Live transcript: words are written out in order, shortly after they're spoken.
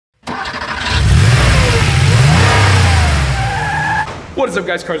What is up,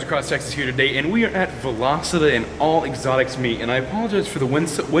 guys? Cars Across Texas here today, and we are at Velocita and All Exotics Meet. And I apologize for the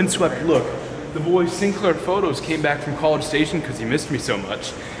windswept look. The boy Sinclair Photos came back from College Station because he missed me so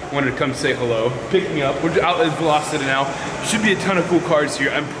much. Wanted to come say hello, pick me up. We're out at Velocita now. Should be a ton of cool cars here.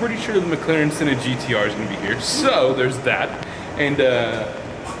 I'm pretty sure the Mclaren Senna GTR is going to be here. So there's that. And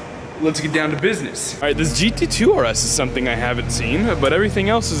let's get down to business. All right, this GT2 RS is something I haven't seen, but everything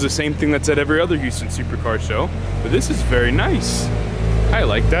else is the same thing that's at every other Houston Supercar show. But this is very nice. I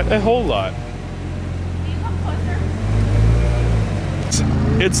like that a whole lot. Can you come closer?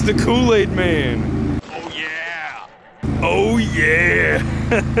 It's the Kool-Aid Man. Oh yeah. Oh yeah.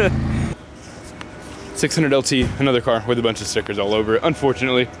 600 LT, another car with a bunch of stickers all over it,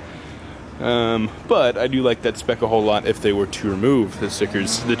 unfortunately. But I do like that spec a whole lot if they were to remove the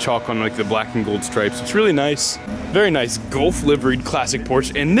stickers, the chalk on like the black and gold stripes. It's really nice. Very nice Golf liveried classic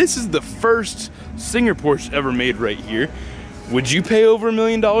Porsche. And this is the first Singer Porsche ever made right here. Would you pay over $1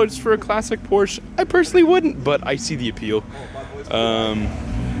 million for a classic Porsche? I personally wouldn't, but I see the appeal.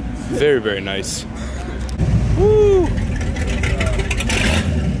 Very, very nice. Woo!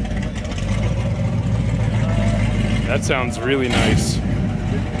 That sounds really nice.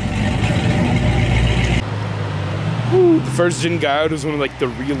 Woo. The first gen Gallardo is one of like the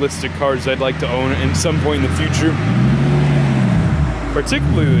realistic cars I'd like to own at some point in the future.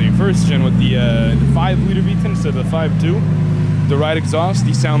 Particularly the first gen with the 5-liter V10 instead of the 5.2. The ride exhaust,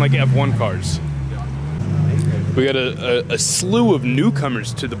 these sound like F1 cars. We got a slew of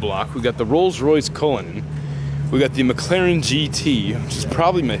newcomers to the block. We got the Rolls-Royce Cullinan. We got the McLaren GT, which is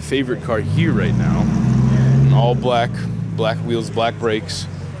probably my favorite car here right now. All black wheels, black brakes.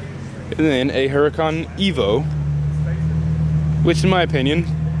 And then a Huracan Evo, which in my opinion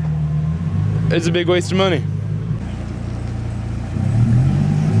is a big waste of money.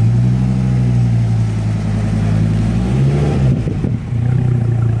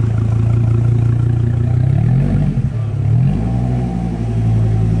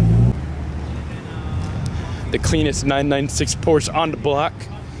 The cleanest 996 Porsche on the block.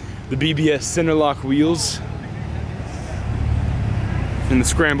 The BBS center lock wheels. And the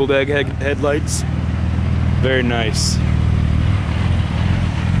scrambled egg headlights. Very nice.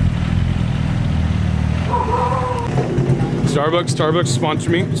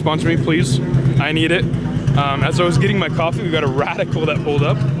 Starbucks, sponsor me, please. I need it. As I was getting my coffee, we got a Radical that pulled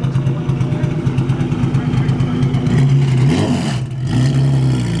up.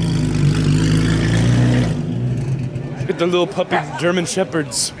 Look at the little puppy German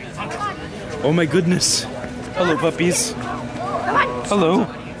Shepherds. Oh my goodness. Hello, puppies. Hello.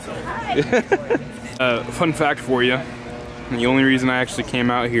 Fun fact for you. The only reason I actually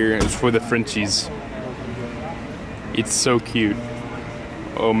came out here is for the Frenchies. It's so cute.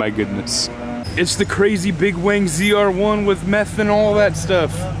 Oh my goodness. It's the crazy big wing ZR1 with meth and all that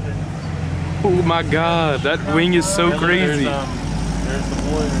stuff. Oh my god, that wing is so crazy.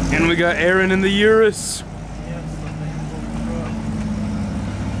 And we got Aaron in the Urus.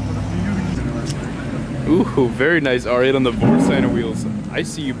 Ooh, very nice R8 on the Vorsteiner wheels. I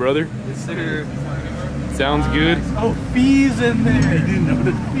see you, brother. Yes, sir. Sounds good. Oh, fees in there. You didn't know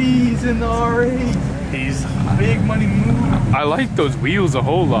the fees in the R8. He's big money move. I like those wheels a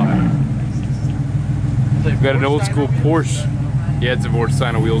whole lot. Got an old school Porsche. Yeah, it's a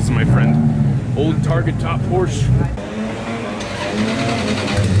Vorsteiner wheels, my friend. Old Target top Porsche.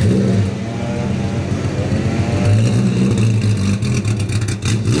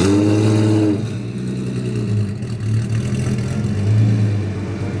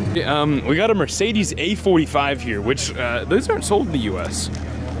 We got a Mercedes A45 here, which those aren't sold in the US.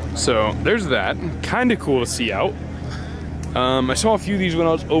 So there's that. Kind of cool to see out. I saw a few of these when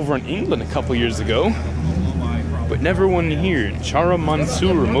I was over in England a couple years ago, but never one here. Chara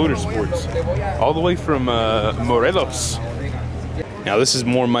Mansour Motorsports, all the way from Morelos. Now this is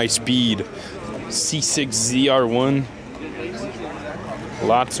more my speed. C6 ZR1.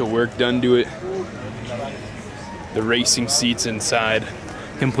 Lots of work done to it. The racing seats inside,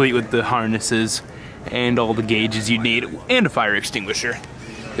 complete with the harnesses and all the gauges you need, and a fire extinguisher.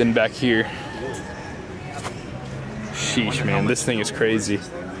 Then back here, sheesh man, this thing is crazy.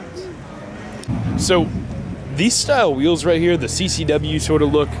 So these style wheels right here, the CCW sort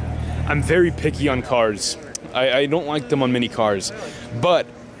of look, I'm very picky on cars. I don't like them on many cars, but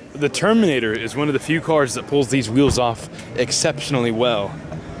the Terminator is one of the few cars that pulls these wheels off exceptionally well.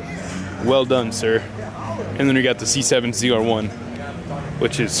 Well done, sir. And then we got the C7 ZR1,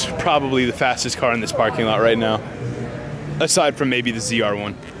 which is probably the fastest car in this parking lot right now, aside from maybe the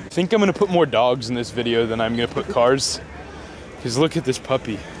ZR1. I think I'm gonna put more dogs in this video than I'm gonna put cars, because look at this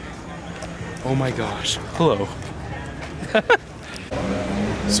puppy. Oh my gosh, hello.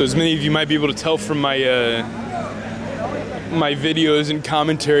 So as many of you might be able to tell from my my videos and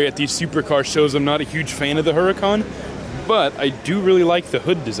commentary at these supercar shows, I'm not a huge fan of the Huracan, but I do really like the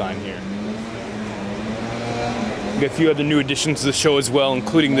hood design here. We got a few other new additions to the show as well,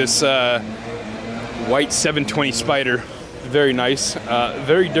 including this white 720 Spider. Very nice,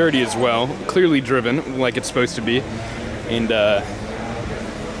 very dirty as well, clearly driven like it's supposed to be, and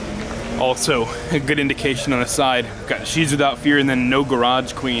also a good indication on the side. Got She's Without Fear and then No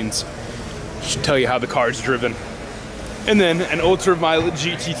Garage Queens. Should tell you how the car's driven. And then an ultraviolet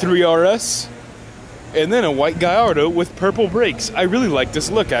GT3 RS. And then a white Gallardo with purple brakes. I really like this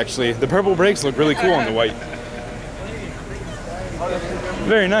look, actually. The purple brakes look really cool on the white.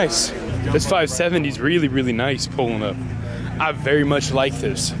 Very nice. This 570 is really, really nice pulling up. I very much like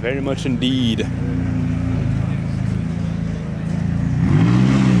this. Very much indeed.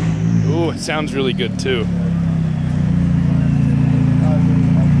 Ooh, it sounds really good too.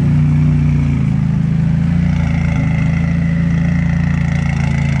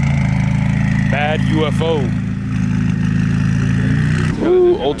 Bad UFO.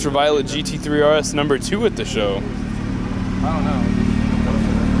 Ooh, ultraviolet GT3 RS number 2 at the show. I don't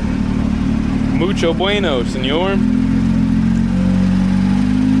know. Mucho bueno, senor.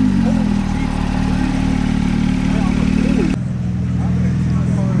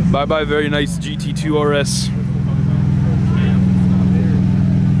 Bye bye, very nice GT2 RS.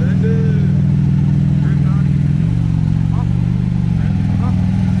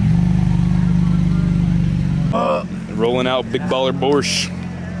 Rolling out big baller Porsche.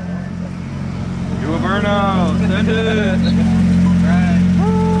 Do a burnout, send it.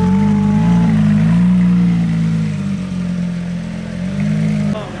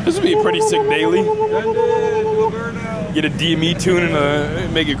 This would be a pretty sick daily. Send it, do a burnout. Get a DME tune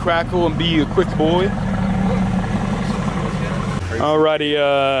and make it crackle and be a quick boy. Alrighty,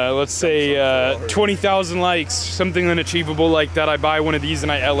 let's say 20,000 likes, something unachievable like that. I buy one of these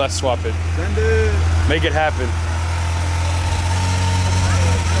and I LS swap it. Send it. Make it happen.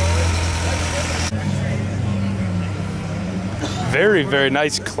 Very, very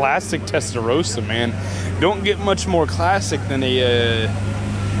nice classic Testarossa, man. Don't get much more classic than a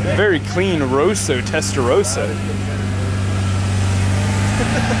very clean Rosso Testarossa.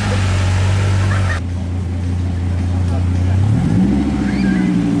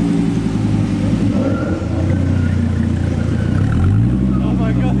 Oh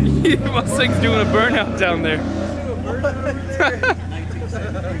my gosh. Mustang's doing a burnout down there.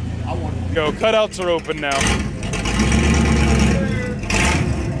 Go, cutouts are open now.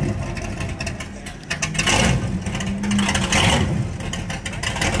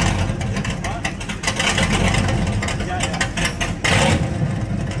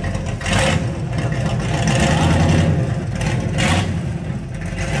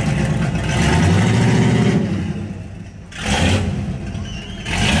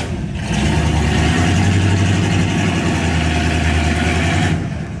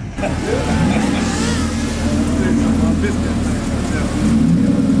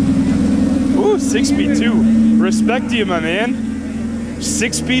 Ooh, 6-speed too. Respect to you, my man.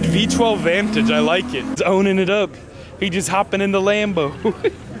 6-speed V12 Vantage, I like it. He's owning it up. He just hopping in the Lambo.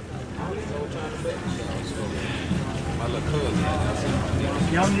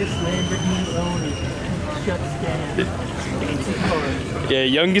 Youngest Lamborghini owner. Shut scan. Yeah,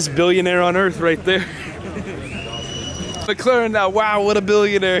 youngest billionaire on earth right there. McLaren now, wow, what a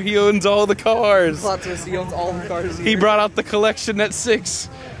billionaire. He owns all the cars. Plot twist, he owns all the cars here. He brought out the collection at 6.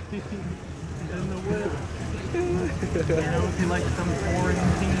 Like some foreign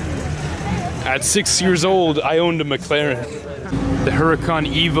team. At 6 years old, I owned a McLaren. The Huracan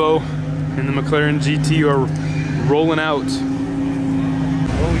Evo and the McLaren GT are rolling out.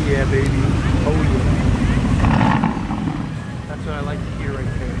 Oh yeah, baby. Oh yeah. That's what I like to hear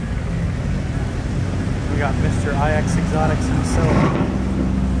right there. We got Mr. IX Exotics himself.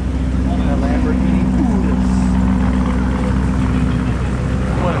 The Lamborghini Urus.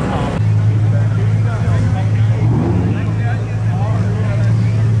 What a comp.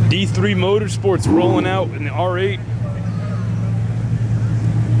 D3 Motorsports rolling out in the R8.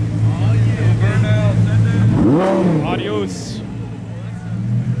 Adios.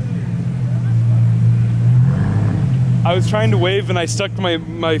 I was trying to wave and I stuck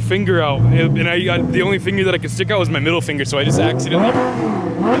my finger out, and the only finger that I could stick out was my middle finger, so I just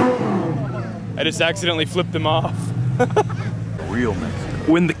accidentally flipped them off. Realness.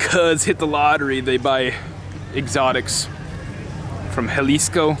 When the cuz hit the lottery, they buy exotics from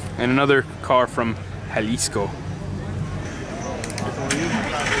Jalisco and another car from Jalisco.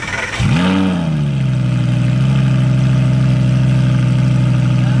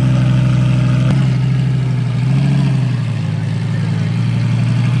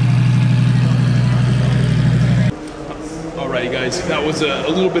 guys, that was a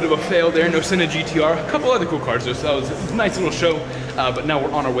little bit of a fail there. No Senna GTR. A couple other cool cars though, so that was a nice little show. But now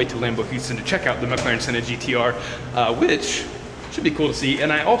we're on our way to Lambeau Houston to check out the Mclaren Senna GTR, which should be cool to see.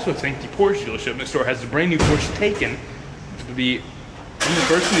 And I also think the Porsche dealership next door has a brand new Porsche Taycan, which will be the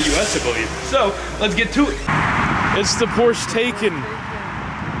first in the US, I believe. So let's get to it. It's the Porsche Taycan.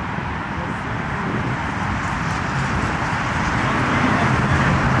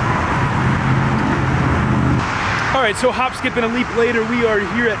 All right, so hop, skip, and a leap later, we are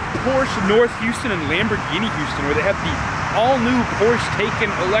here at Porsche North Houston and Lamborghini Houston, where they have the all-new Porsche Taycan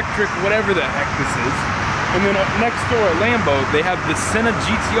electric, whatever the heck this is. And then next door at Lambeau, they have the Senna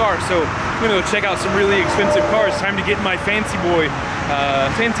GTR. So I'm gonna go check out some really expensive cars. Time to get my fancy boy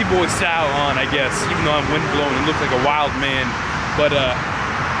style on, I guess. Even though I'm windblown and look like a wild man, but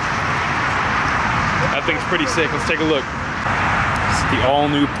that thing's pretty sick. Let's take a look. It's the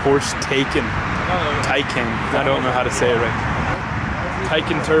all-new Porsche Taycan. I don't know how to say it right.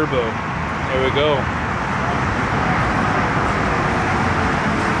 Taycan Turbo. There we go.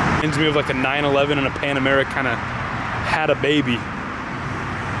 Reminds me of like a 911 and a Panamera kind of had a baby.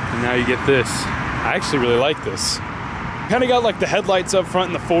 And now you get this. I actually really like this. Kind of got like the headlights up front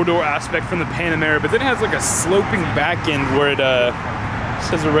and the four-door aspect from the Panamera, but then it has like a sloping back end where it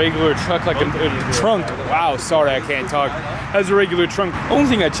has a regular truck, like a trunk. Wow, sorry, I can't talk. Has a regular trunk. Only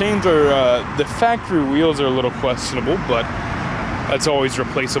thing I changed are the factory wheels are a little questionable, but that's always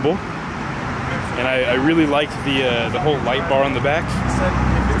replaceable. And I really like the whole light bar on the back.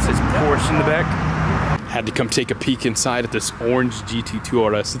 It says Porsche in the back. Had to come take a peek inside at this orange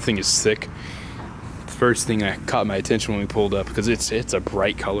GT2 RS. The thing is sick. The first thing that caught my attention when we pulled up, because it's a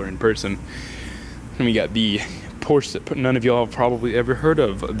bright color in person. And we got the Porsche that none of y'all have probably ever heard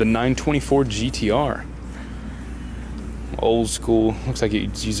of, the 924 GTR. Old school, looks like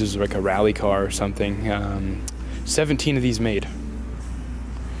it uses like a rally car or something. 17 of these made.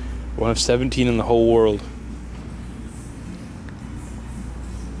 One of 17 in the whole world.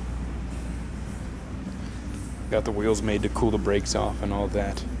 Got the wheels made to cool the brakes off and all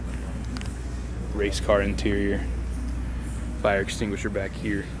that. Race car interior. Fire extinguisher back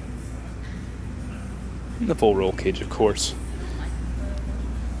here. And the full roll cage, of course.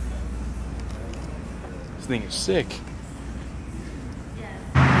 This thing is sick.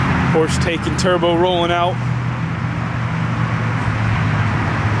 Porsche Taycan Turbo rolling out.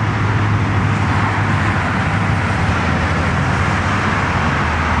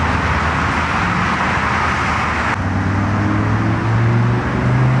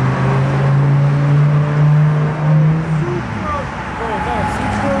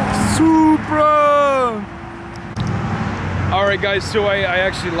 Alright guys, so I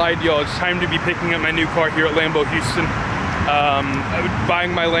actually lied to y'all. It's time to be picking up my new car here at Lambeau Houston. I was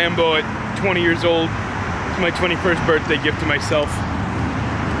buying my Lambo at 20 years old. It's my 21st birthday gift to myself.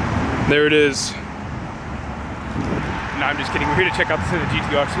 There it is. No, I'm just kidding. We're here to check out the Senna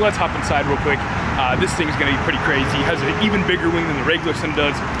GTR, so let's hop inside real quick. This thing's gonna be pretty crazy. It has an even bigger wing than the regular Senna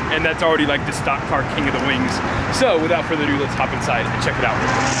does, and that's already like the stock car king of the wings. So without further ado, let's hop inside and check it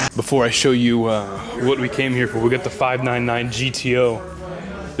out. Before I show you what we came here for, we got the 599 GTO.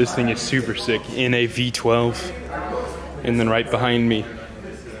 This thing is super sick in a V12. And then right behind me,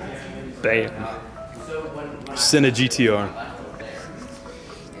 bam, Senna GTR.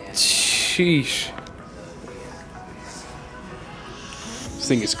 Sheesh. This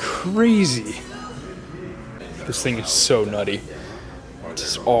thing is crazy. This thing is so nutty.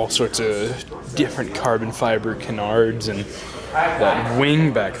 Just all sorts of different carbon fiber canards and that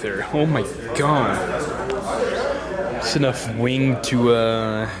wing back there. Oh my god. It's enough wing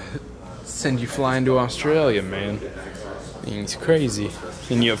to send you flying to Australia, man. I mean, it's crazy.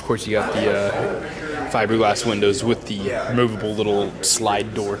 And of course you got the fiberglass windows with the movable little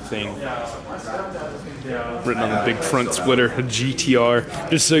slide door thing. Written on the big front splitter, a GTR.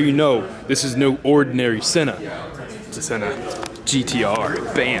 Just so you know, this is no ordinary Senna. It's a Senna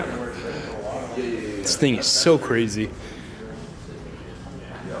GTR. Bam. This thing is so crazy.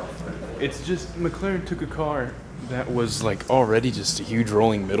 It's just, McLaren took a car that was like already just a huge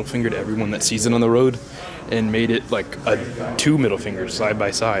rolling middle finger to everyone that sees it on the road and made it like two middle fingers side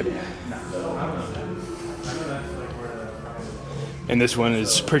by side. And this one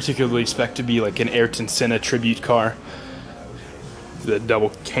is particularly spec'd to be like an Ayrton Senna tribute car. The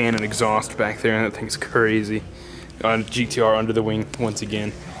double cannon exhaust back there, and that thing's crazy. On GTR under the wing once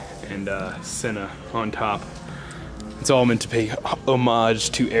again, and Senna on top. It's all meant to pay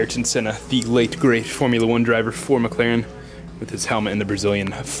homage to Ayrton Senna, the late great Formula One driver for McLaren, with his helmet in the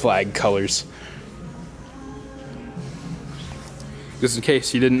Brazilian flag colors. Just in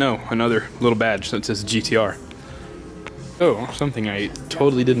case you didn't know, another little badge that says GTR. Oh, something I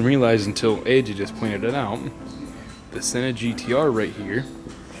totally didn't realize until AJ just pointed it out. The Senna GTR right here.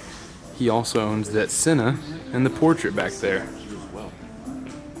 He also owns that Senna and the portrait back there.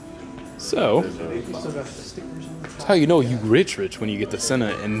 So, that's how you know you rich when you get the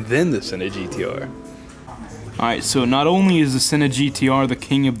Senna and then the Senna GTR. Alright, so not only is the Senna GTR the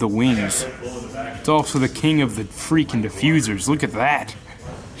king of the wings, it's also the king of the freaking diffusers. Look at that.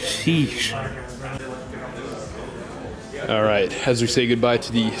 Sheesh. Alright, as we say goodbye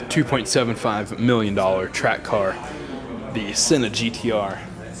to the $2.75 million track car, the Senna GTR.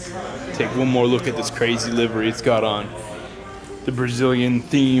 Take one more look at this crazy livery it's got on. The Brazilian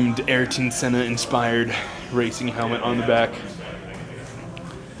themed Ayrton Senna inspired racing helmet on the back.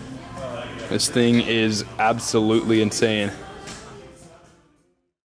 This thing is absolutely insane.